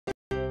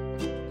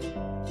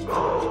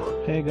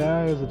Hey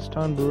guys, it's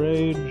time to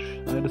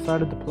rage. I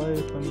decided to play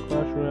some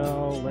Clash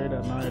Royale late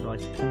at night, like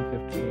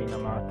 10:15.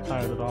 I'm not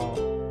tired at all.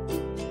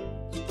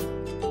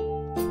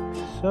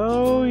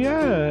 So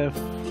yeah.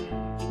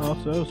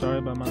 Also, sorry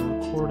about my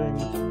recording.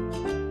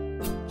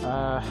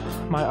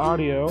 My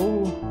audio,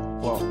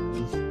 well,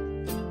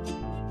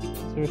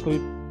 seriously,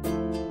 as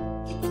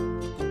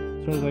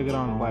soon as I get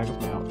on, it lags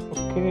me out.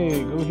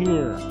 Okay, go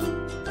here.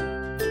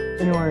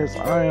 Anyways,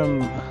 I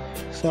am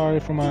sorry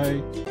for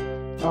my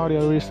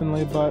audio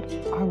recently, but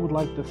I would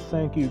like to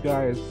thank you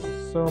guys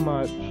so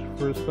much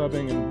for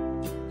subbing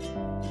and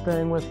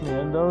staying with me,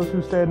 and those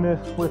who stayed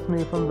with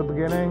me from the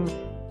beginning,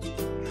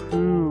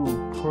 true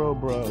pro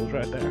bros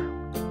right there.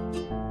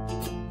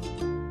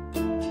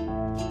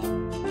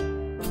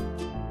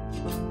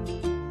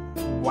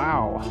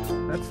 Wow,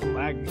 that's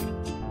laggy.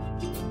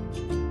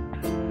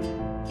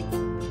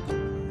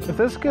 If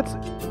this gets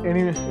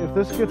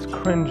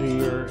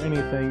cringy or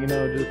anything, you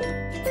know,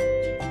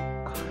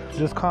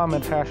 just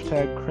comment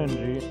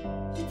 #cringy.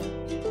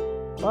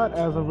 But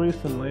as of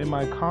recently,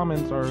 my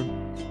comments are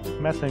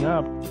messing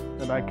up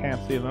and I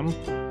can't see them.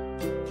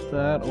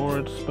 That, or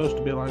it's supposed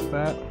to be like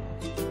that.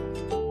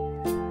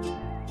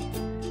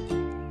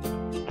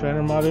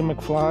 Trainer Marty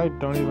McFly,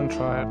 don't even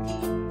try it.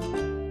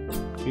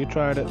 He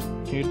tried it.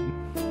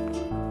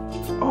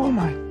 Oh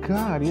my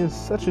god, he is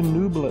such a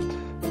nooblet.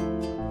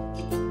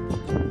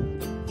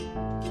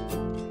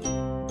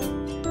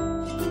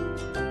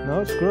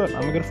 No, screw it.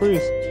 I'm gonna get a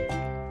freeze.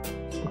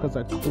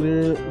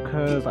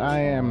 Because I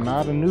am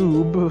not a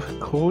noob,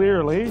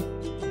 clearly.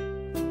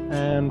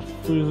 And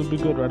freeze would be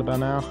good right about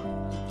now.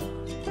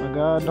 My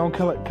god, don't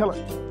kill it, kill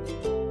it.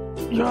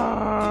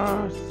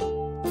 Yes!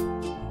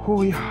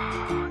 Oh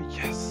yeah,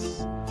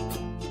 yes.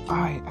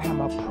 I am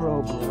a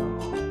pro bro.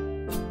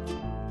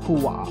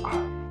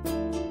 Hooah.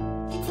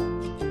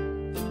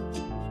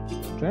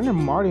 Trainer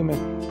Marty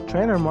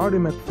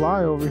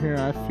McFly over here,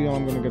 I feel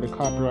I'm gonna get a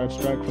copyright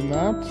strike from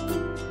that.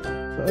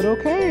 But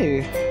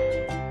okay.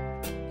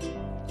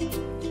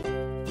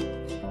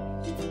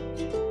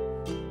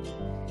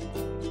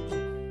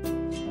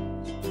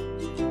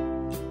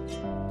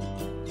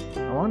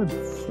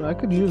 I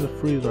could use a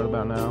freeze right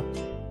about now.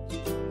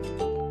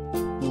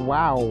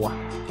 Wow.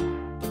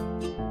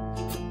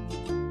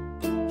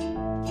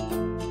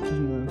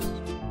 Isn't this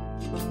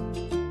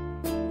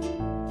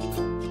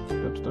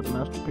dubstep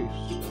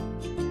masterpiece?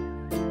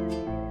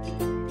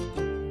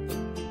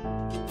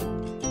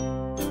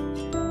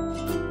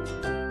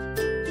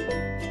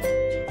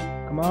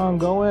 Come on,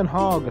 go in,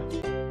 hog.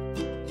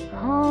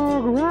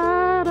 Hog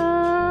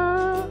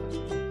rider.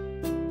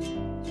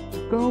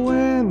 Go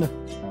in.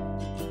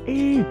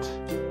 Eat.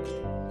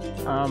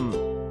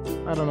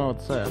 I don't know what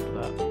to say after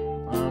that.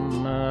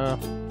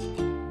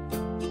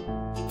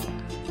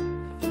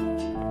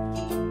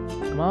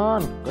 Come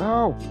on,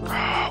 go.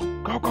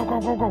 Go. Go.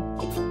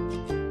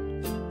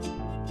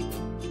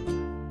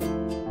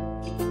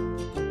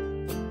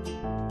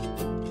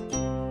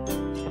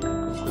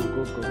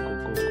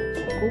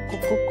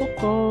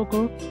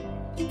 Go.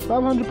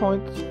 500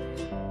 points.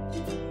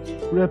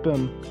 Rip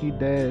him. He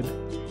dead.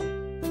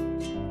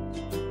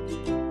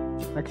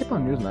 I keep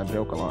on using that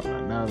joke a lot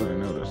now that I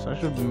notice. I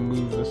should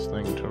move this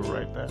thing to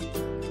right there.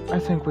 I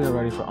think we are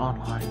ready for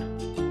online.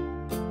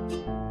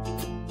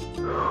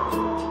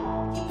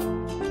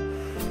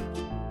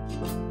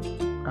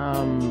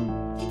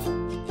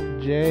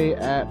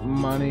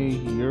 J@money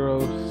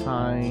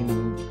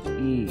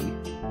 €E.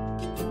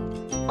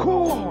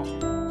 Cool!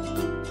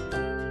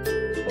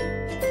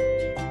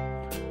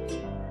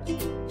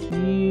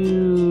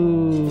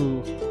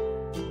 Ew.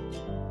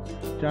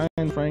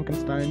 Giant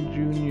Frankenstein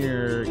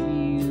Jr.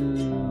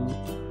 Ew.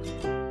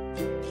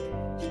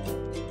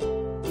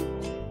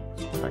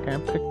 If I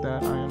can't pick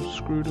that, I am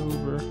screwed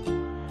over.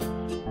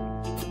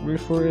 Wait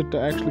for it to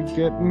actually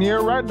get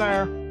near right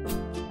there.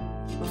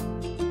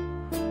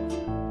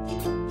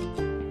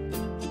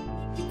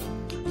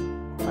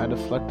 I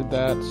deflected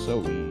that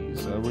so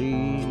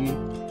easily.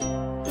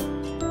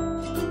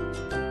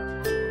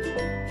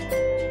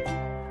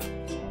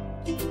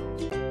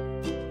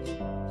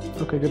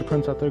 Okay, get a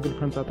prince out there,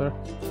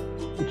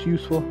 It's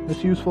useful.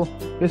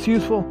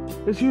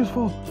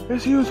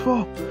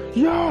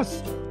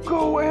 Yes!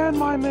 Go in,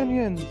 my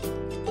minions!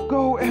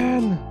 Go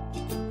in!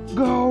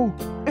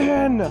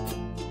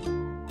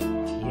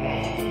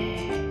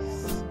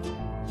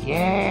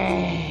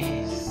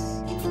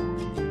 Yes!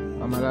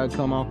 Oh my god,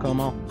 come on.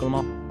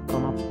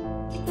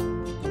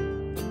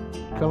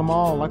 Kill them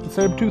all, like the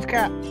saber-toothed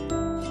cat.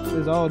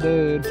 They's all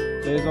dead.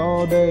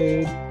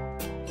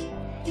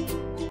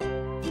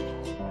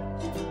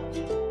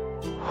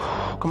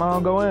 Come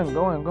on, go in.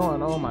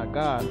 Oh my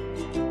god.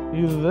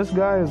 Either this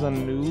guy is a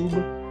noob,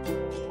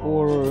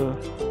 or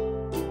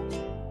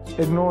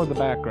ignore the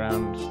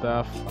background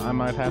stuff. I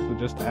might have to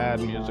just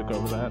add music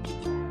over that.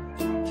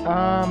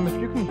 If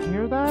you can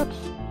hear that,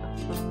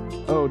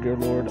 oh dear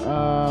lord,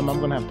 I'm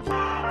gonna have to.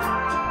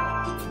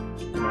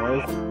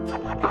 Anyways,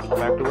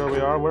 back to where we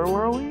are. Where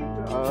were we?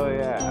 Oh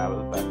yeah, I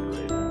was back to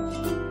racing.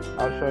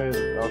 I'll show you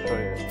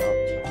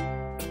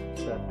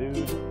that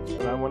dude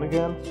that I win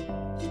again.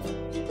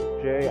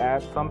 Jay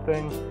at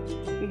something.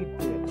 He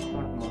did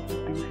one of the most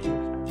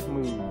douchiest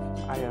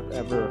moves I have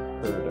ever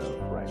heard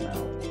of right now.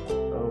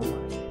 Oh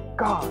my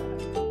god.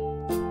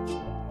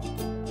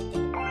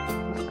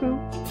 It's cool.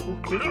 It's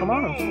cool. Come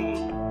on.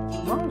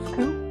 Come on, it's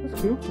cool.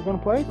 It's cool. You gonna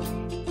play?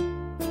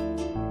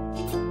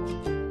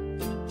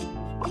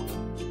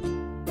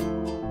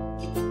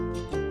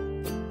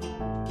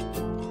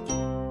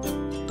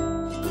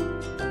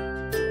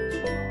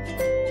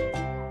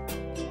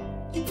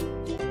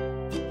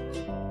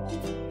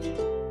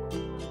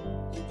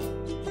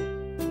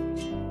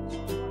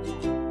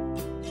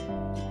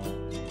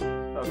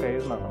 Okay,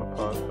 he's not gonna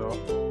pause though.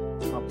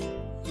 Oh.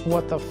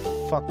 What the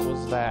fuck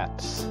was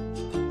that?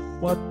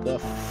 What the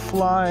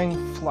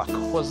flying fluck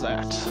was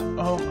that?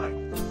 Oh my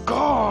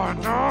god!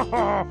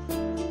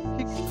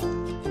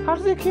 How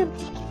does he keep...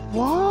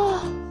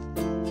 What?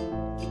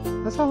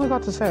 That's all I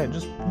got to say,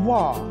 just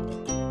wah.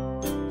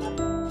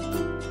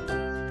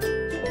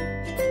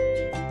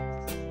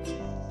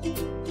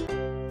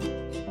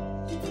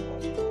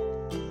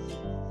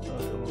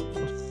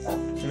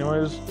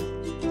 Anyways,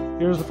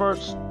 here's the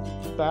first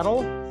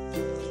battle.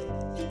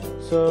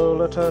 So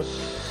let us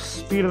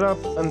speed it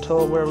up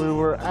until where we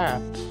were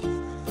at.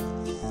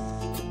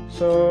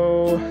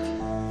 So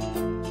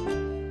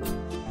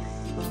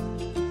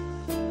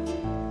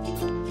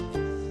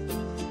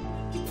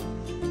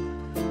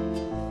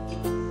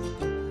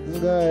this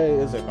guy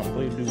is a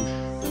complete douche.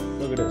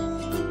 Look at this.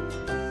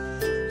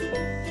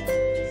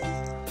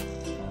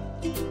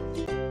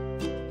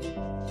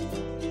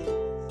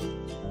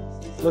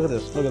 Look at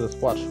this, look at this,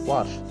 watch,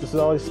 watch. This is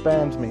all he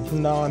spams me,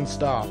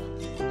 non-stop.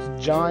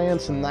 It's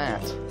giants and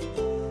that.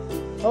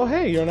 Oh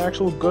hey, you're an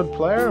actual good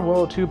player?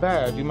 Well, too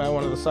bad. You might be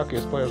one of the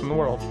suckiest players in the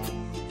world.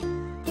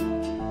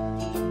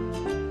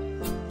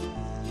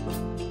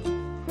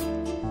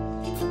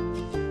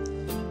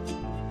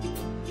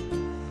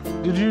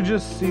 Did you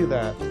just see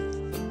that?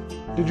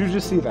 Did you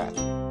just see that?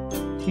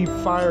 He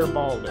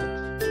fireballed it.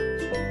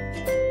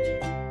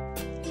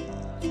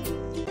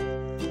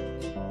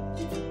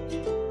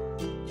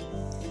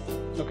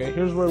 Okay,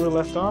 here's where we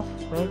left off,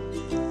 right?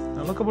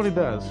 Now look at what he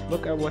does.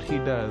 Look at what he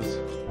does.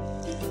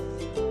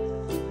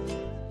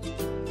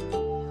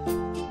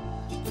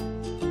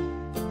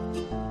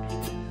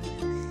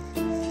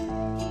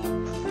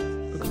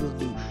 Look at this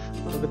douche.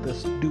 Look at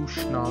this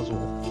douche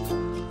nozzle.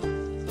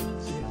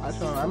 See,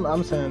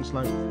 I'm saying it's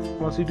like, you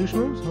want to see douche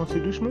moves? You want to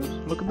see douche moves?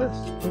 Look at this.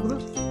 Look at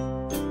this.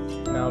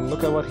 Now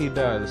look at what he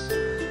does.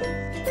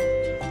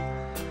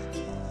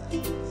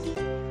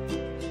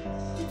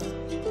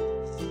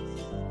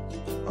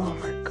 Oh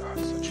my god,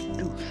 such a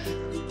douche.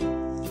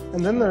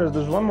 And then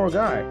there's one more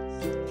guy.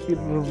 You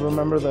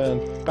remember the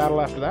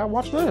battle after that?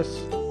 Watch this.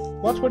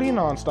 Watch what he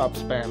non-stop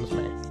spams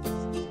me.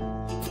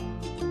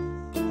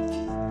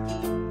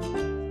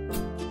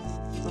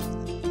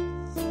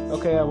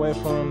 Okay, I wait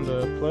for him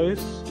to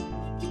place.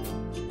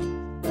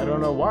 I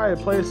don't know why it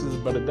places,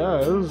 but it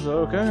does.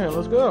 Okay,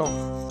 let's go.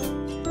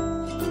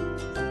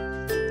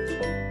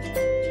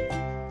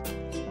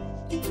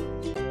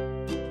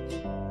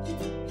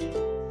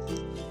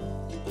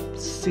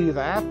 See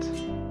that?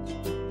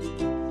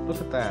 Look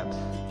at that.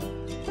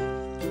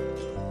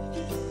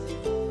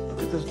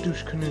 Look at this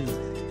douche canoe.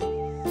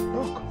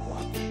 Look,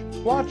 watch.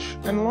 Watch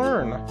and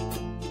learn.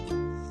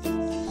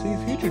 See,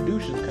 future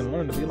douches can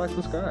learn to be like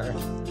this guy.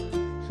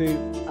 See,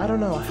 I don't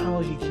know how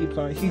he keeps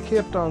on. He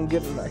kept on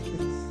getting that.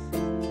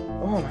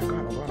 Oh my god,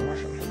 I'm gonna watch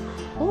him.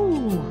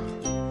 Ooh.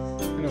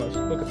 Anyways,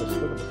 look at this.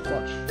 Look at this.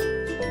 Watch.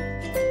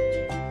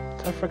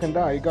 Tough freaking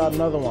die. He got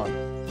another one.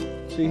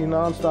 See, he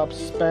non-stop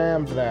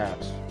spammed that.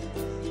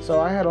 So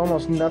I had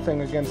almost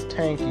nothing against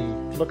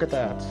Tanky. Look at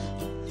that.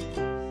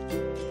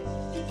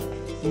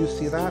 You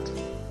see that?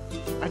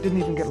 I didn't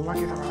even get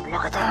lucky there.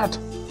 Look at that!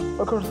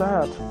 Look at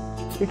that!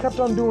 He kept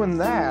on doing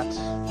that.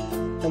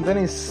 And then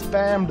he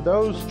spammed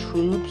those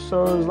troops,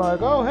 so it was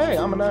like, oh hey,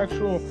 I'm a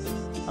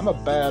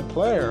bad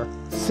player.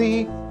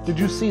 See? Did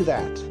you see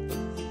that?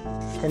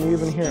 Can you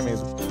even hear me?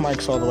 The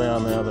mic's all the way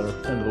on the other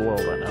end of the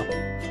world right now.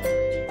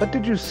 But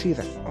did you see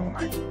that? Oh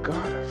my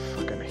god, I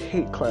fucking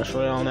hate Clash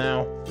Royale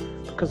now.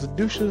 Because the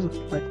douches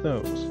like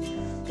those,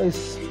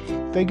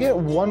 they get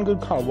one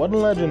good card, one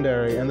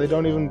legendary, and they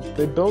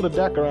build a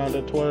deck around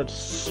it to where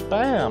it's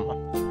spam.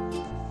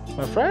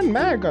 My friend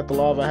Matt got the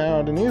Lava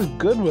Hound, and he's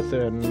good with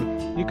it,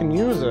 and you can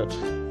use it.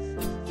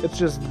 It's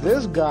just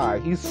this guy,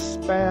 he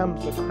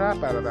spams the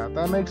crap out of that.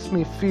 That makes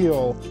me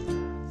feel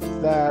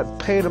that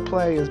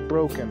pay-to-play is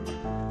broken.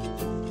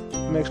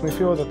 It makes me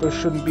feel that there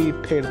shouldn't be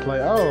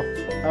pay-to-play. Oh,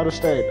 out of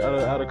state,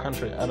 out of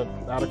country, out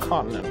of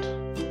continent.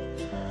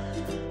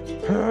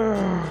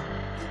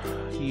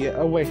 Yeah,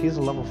 oh wait, he's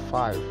a level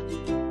 5.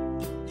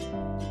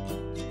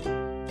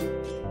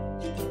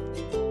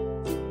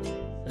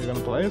 You're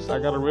gonna place? I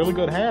got a really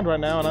good hand right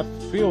now and I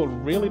feel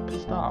really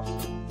pissed off.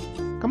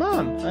 Come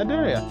on, I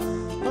dare ya.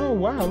 Oh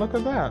wow, look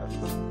at that.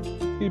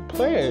 He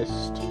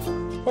placed.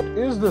 What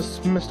is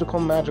this mystical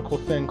magical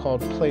thing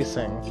called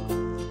placing?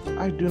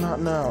 I do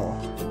not know.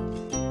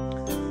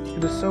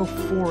 It is so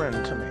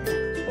foreign to me.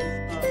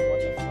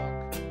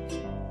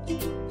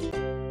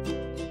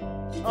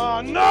 Oh,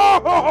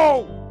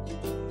 no!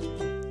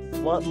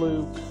 What,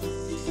 Luke?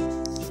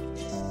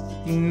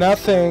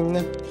 Nothing.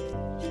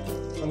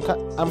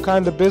 I'm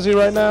kind of busy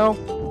right now.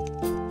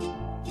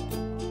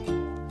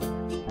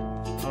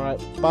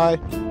 Alright, bye.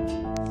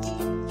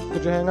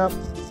 Could you hang up?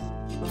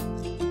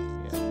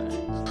 Yeah,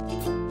 thanks.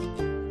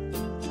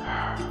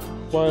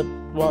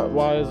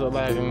 Why is it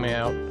lagging me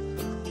out?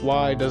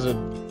 Why does it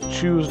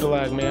choose to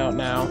lag me out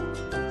now?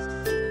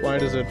 Why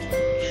does it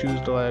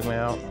choose to lag me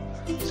out?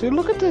 See,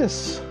 look at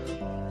this!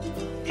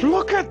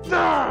 Look at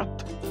that!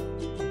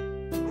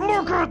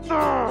 Look at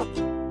that!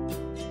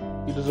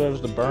 He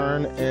deserves to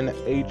burn in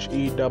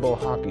HE double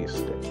hockey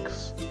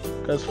sticks.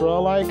 Because for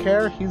all I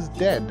care, he's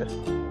dead.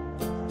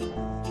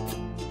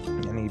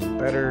 And he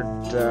better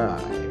die.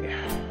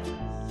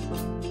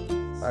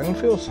 I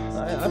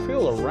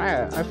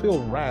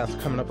feel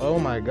wrath coming up. Oh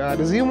my god,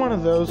 is he one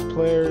of those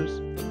players?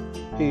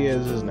 He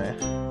is, isn't he?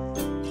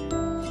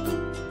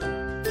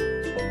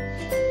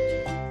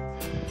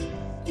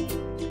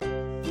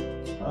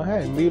 Oh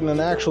hey, meeting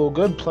an actual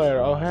good player.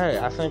 Oh hey,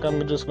 I think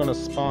I'm just gonna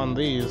spawn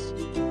these.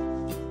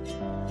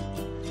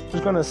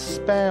 Just gonna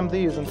spam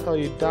these until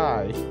you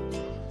die.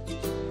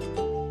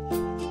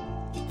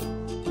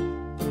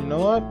 You know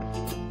what?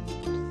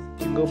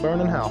 You can go burn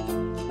in hell.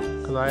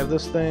 Cause I have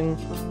this thing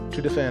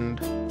to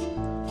defend.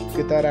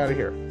 Get that out of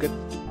here. Get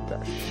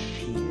that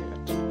shit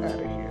out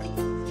of here.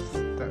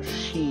 That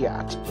shit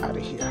out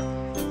of here.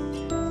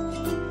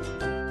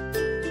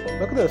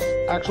 Look at this.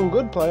 Actual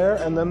good player,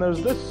 and then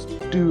there's this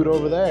dude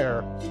over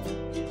there.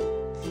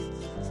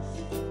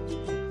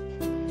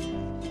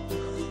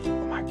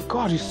 Oh my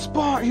god, he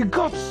spawned! He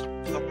got...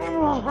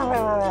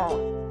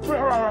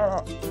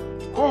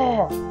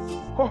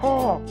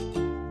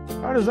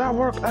 How does that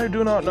work? I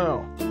do not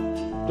know.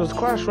 Does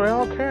Clash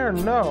Royale care?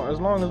 No. As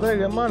long as they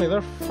get money,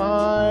 they're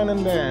fine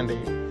and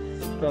dandy.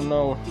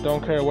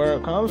 Don't care where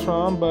it comes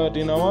from, but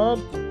you know what?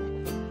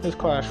 It's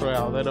Clash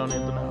Royale. They don't need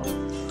to know.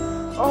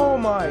 Oh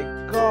my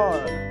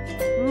god!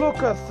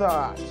 Look at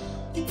that!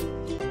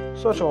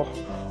 Such a...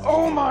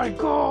 Oh my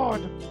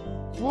god!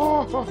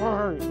 Why?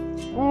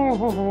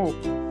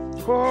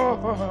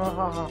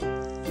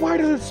 Why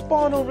did it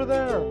spawn over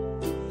there?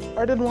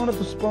 I didn't want it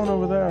to spawn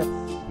over there.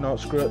 No,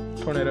 screw it.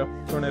 Tornado.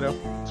 Tornado.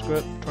 Screw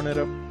it.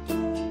 Tornado.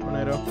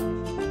 Tornado.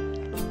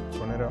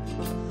 Tornado.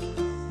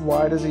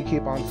 Why does he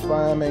keep on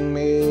spamming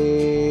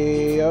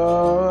me?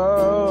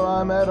 Oh,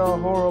 I met a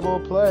horrible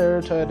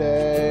player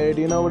today.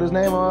 Do you know what his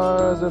name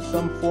was? It's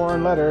some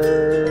foreign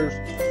letters.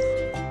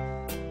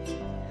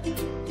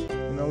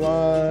 You know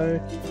why?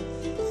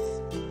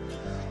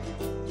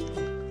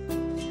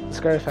 The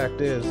scary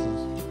fact is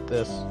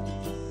this.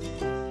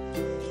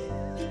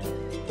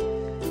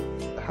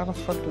 How the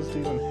fuck does it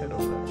even hit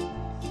over there?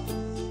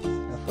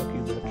 Yeah, fuck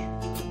you, bitch.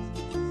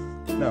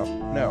 No,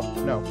 no,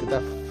 no, get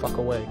that fuck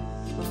away.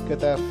 Get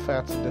that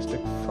fat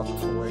sadistic fuck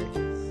away.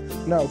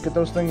 No, get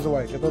those things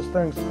away, get those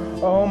things.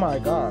 Oh my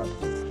god.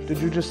 Did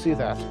you just see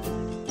that?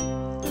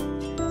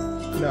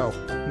 No,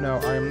 no,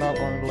 I am not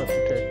going to let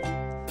you take.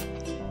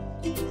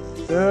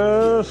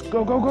 Yes,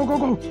 go, go, go, go,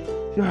 go.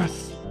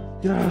 Yes,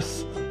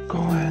 yes,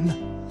 go in,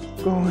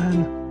 go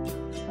in.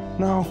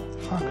 No,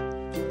 fuck.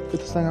 Get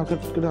this thing out, get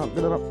it out,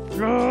 get it out.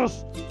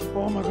 Yes!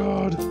 Oh my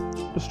god.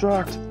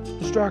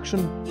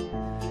 Distraction.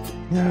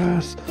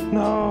 Yes,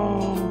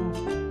 no.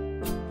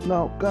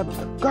 No, god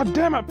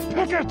damn it,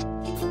 pick it!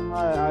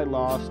 I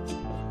lost.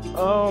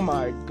 Oh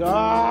my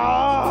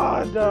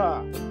god!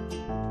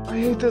 I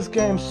hate this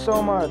game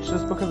so much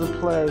just because of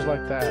players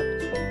like that.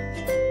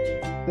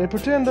 They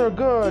pretend they're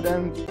good,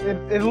 and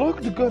it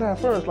looked good at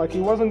first, like he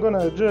wasn't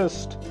gonna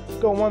just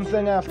go one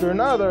thing after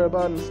another,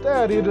 but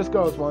instead he just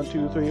goes 1,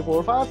 2, 3,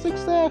 4, 5, 6,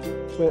 7.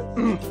 Wait,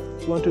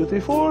 1, 2, 3,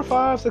 4,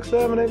 5, 6,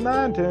 7, 8,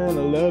 9, 10,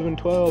 11,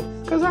 12.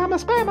 Cause I'm a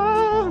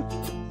spammer!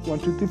 1,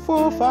 2, 3,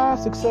 4, 5,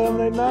 6, 7,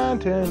 8, 9,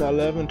 10,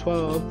 11,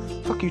 12.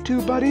 Fuck you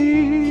too,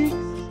 buddy!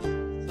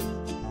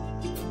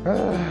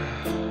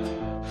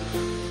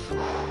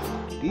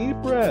 Deep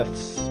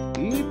breaths,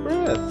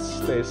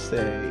 they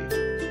say.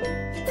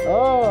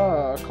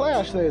 Oh,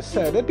 Clash, they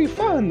said. It'd be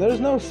fun.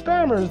 There's no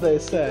spammers, they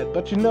said.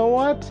 But you know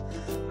what?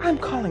 I'm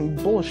calling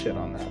bullshit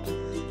on that.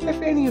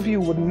 If any of you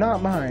would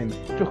not mind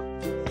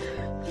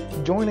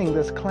joining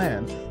this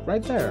clan,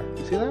 right there.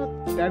 You see that?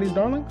 Daddy's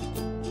darling?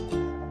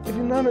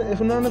 If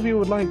none of you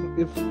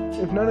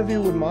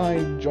would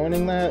mind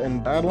joining that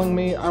and battling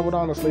me, I would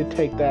honestly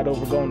take that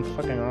over going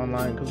fucking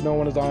online, because no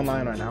one is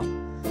online right now.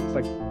 It's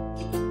like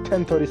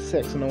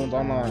 10:36 and no one's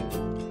online.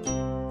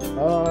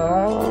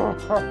 Oh,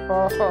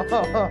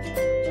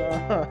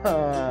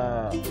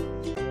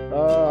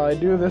 I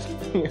do this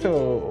for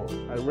you.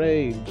 I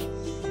rage.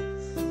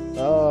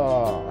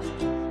 Oh.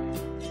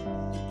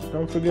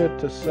 Don't forget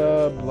to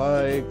sub,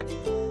 like,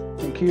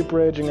 and keep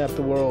raging at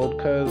the world,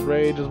 because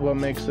rage is what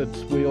makes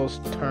its wheels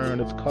turn,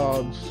 its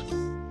cogs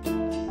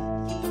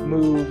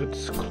move,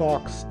 its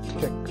clocks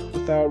tick.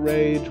 Without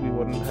rage, we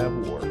wouldn't have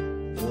war.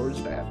 War is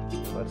bad,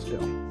 but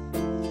still.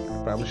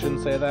 Probably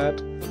shouldn't say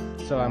that,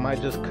 so I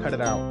might just cut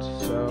it out.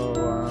 So,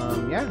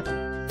 yeah.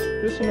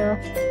 Just,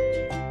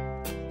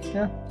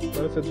 yeah,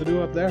 what is it to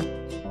do up there?